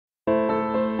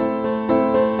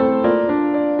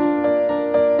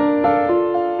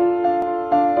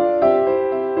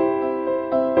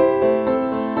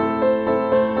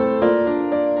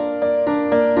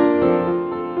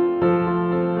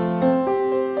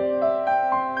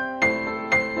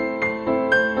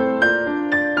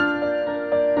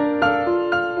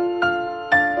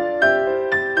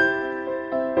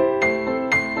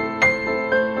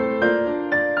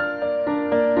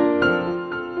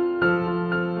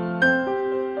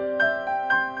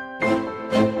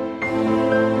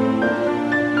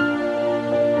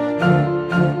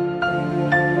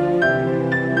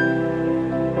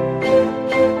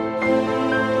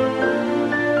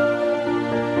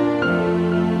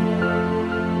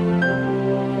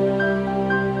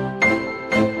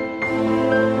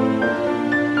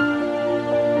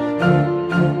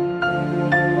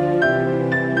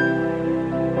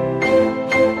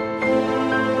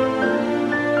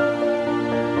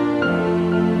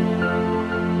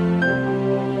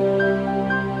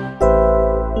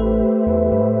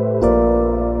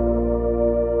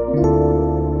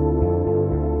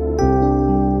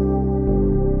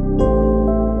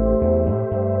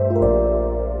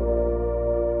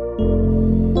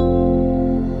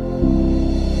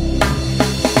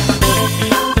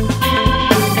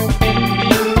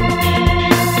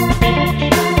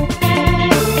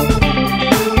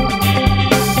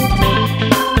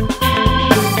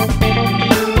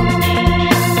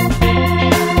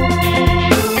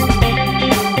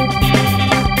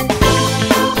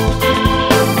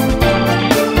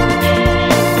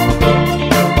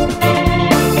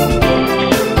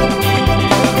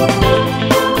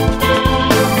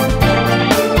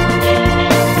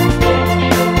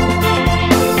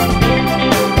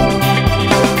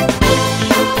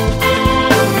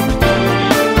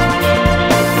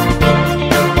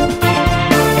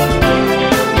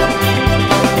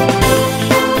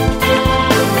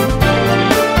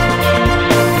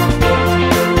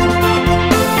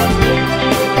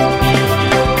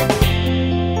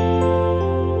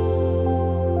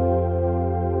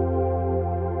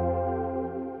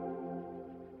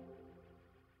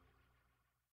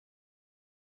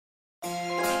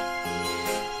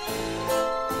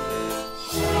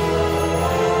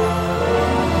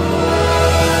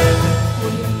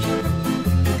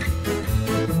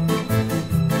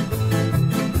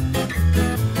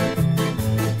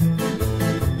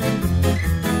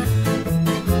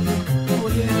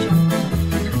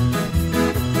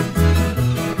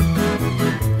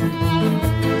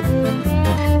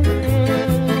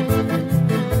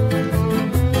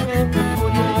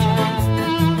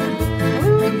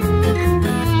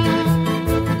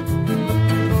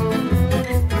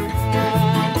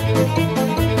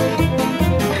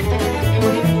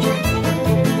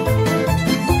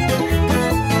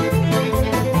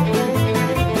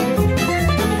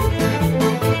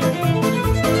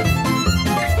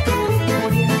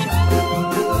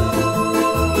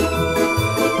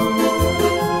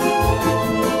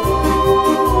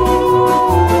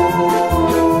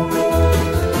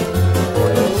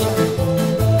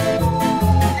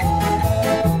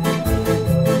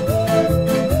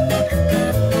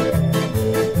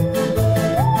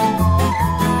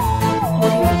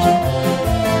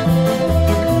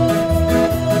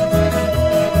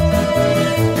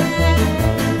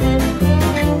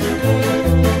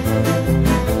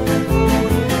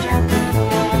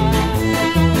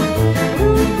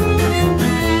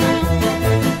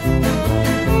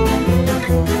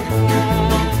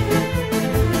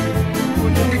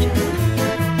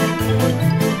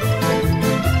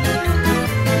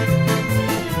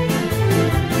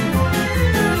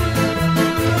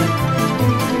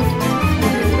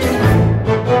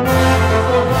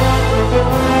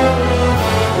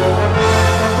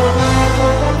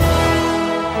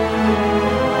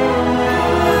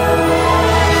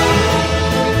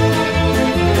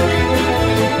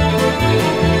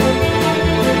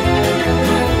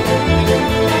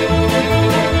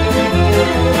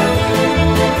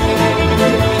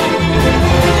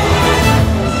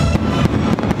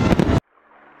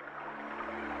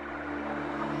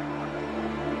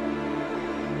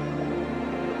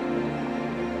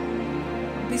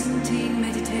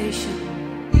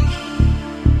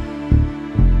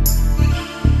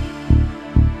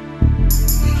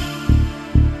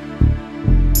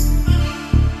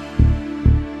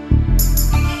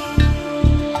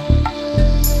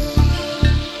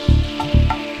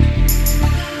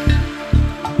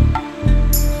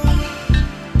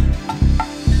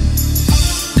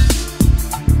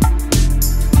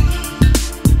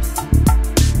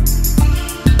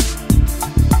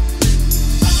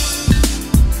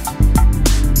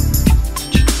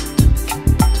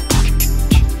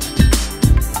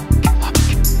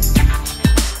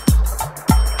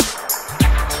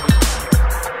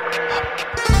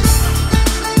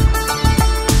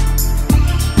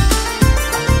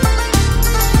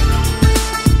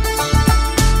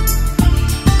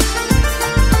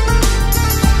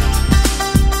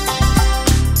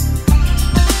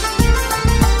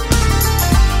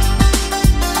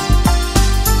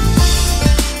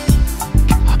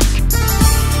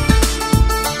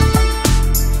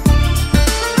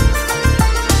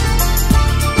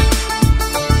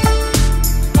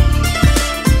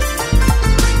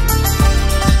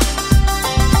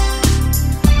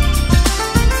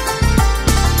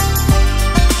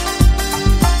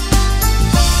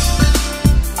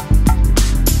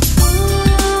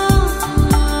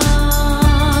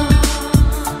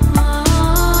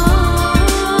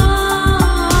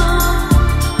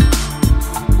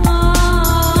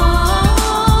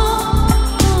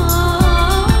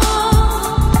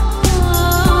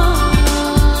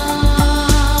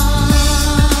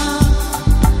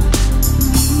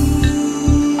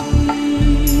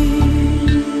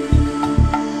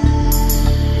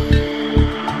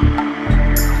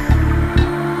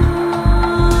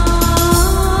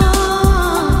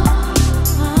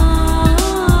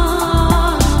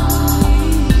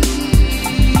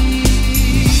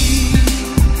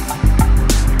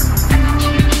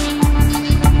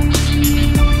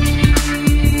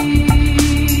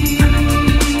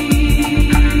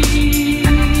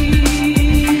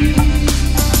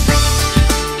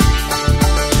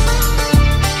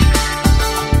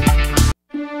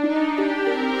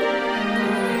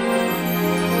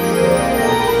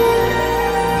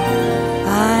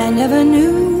never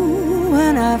knew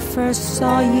when I first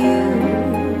saw you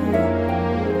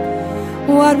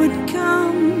what would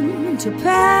come to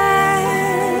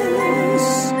pass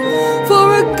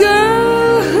for a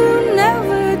girl who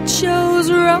never chose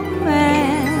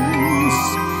romance.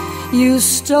 You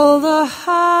stole the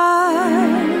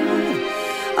heart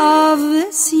of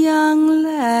this young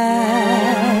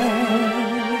lass.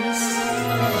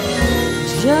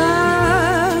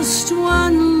 Just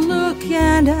one look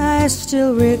and I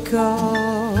still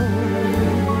recall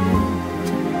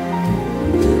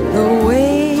the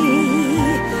way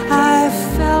I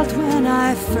felt when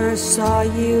I first saw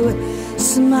you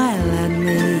smile at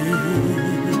me.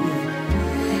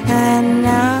 And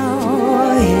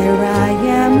now here I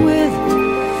am with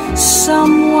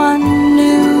someone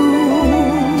new.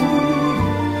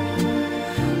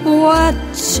 What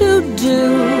to do?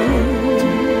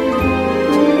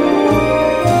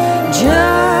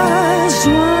 Just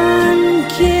one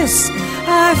kiss, I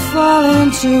fall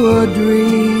into a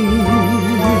dream.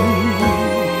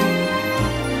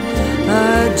 A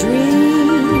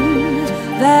dream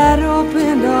that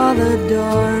opened all the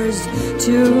doors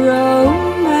to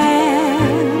romance.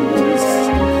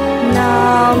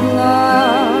 Now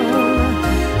love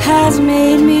has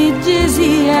made me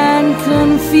dizzy and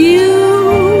confused.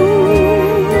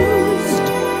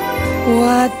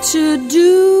 What to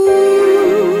do?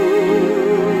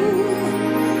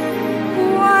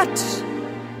 What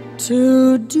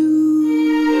to do?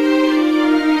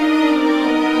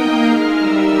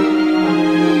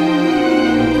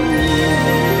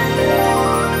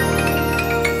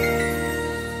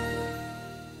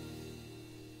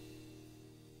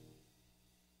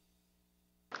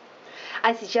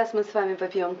 А сейчас мы с вами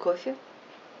попьем кофе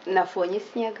на фоне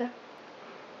снега.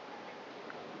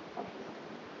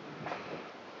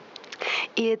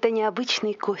 И это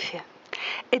необычный кофе.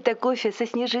 Это кофе со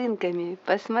снежинками.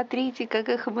 Посмотрите, как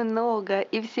их много.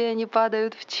 И все они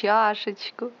падают в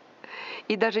чашечку.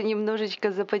 И даже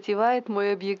немножечко запотевает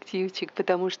мой объективчик,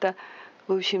 потому что,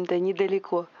 в общем-то,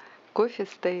 недалеко кофе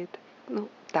стоит. Ну,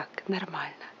 так,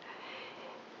 нормально.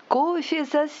 Кофе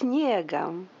со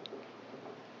снегом.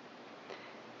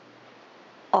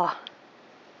 О,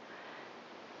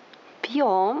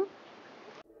 пьем.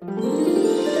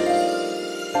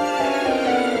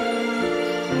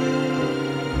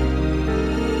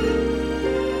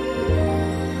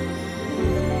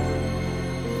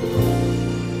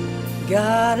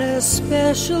 Got a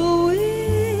special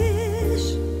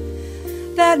wish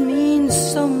that means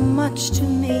so much to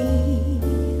me.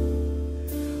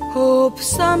 Hope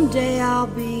someday I'll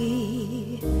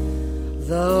be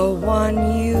the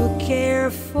one you care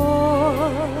for,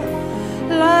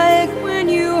 like when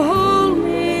you hold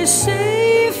me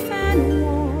safe and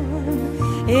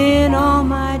warm in all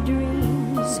my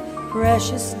dreams.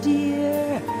 Precious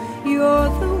dear, you're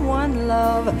the one,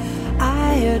 love,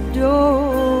 I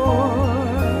adore.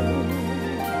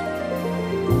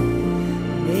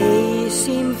 May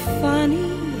seem funny,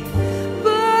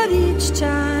 but each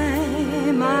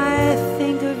time I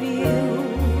think of you,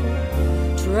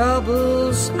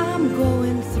 troubles I'm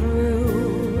going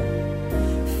through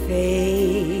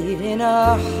fade in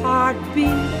a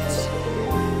heartbeat.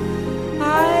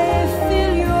 I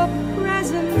feel your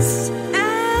presence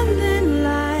and then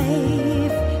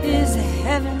life is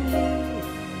heavenly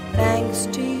thanks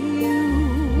to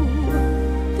you,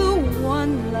 the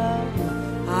one love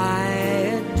I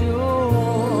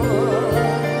adore.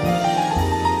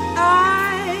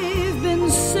 I've been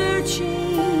searching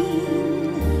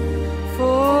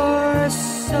for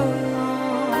so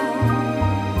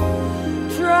long,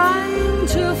 trying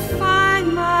to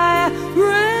find my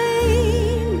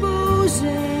rainbow's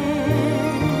end.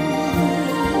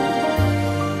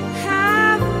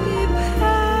 Have we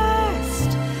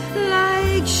passed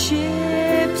like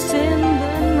ships in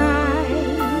the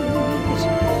night?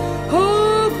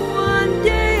 Hope one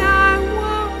day I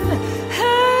won't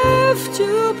have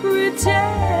to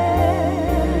pretend.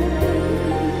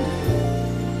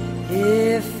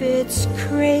 If it's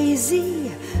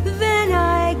crazy, then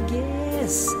I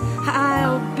guess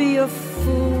I'll be a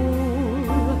fool,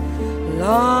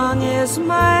 long as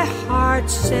my heart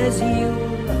says you'll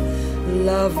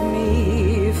love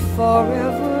me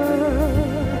forever.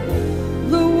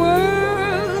 The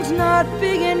world's not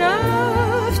big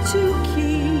enough to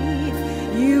keep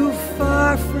you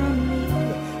far from me,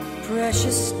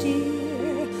 precious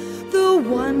dear, the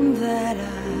one that I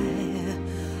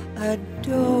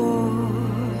adore.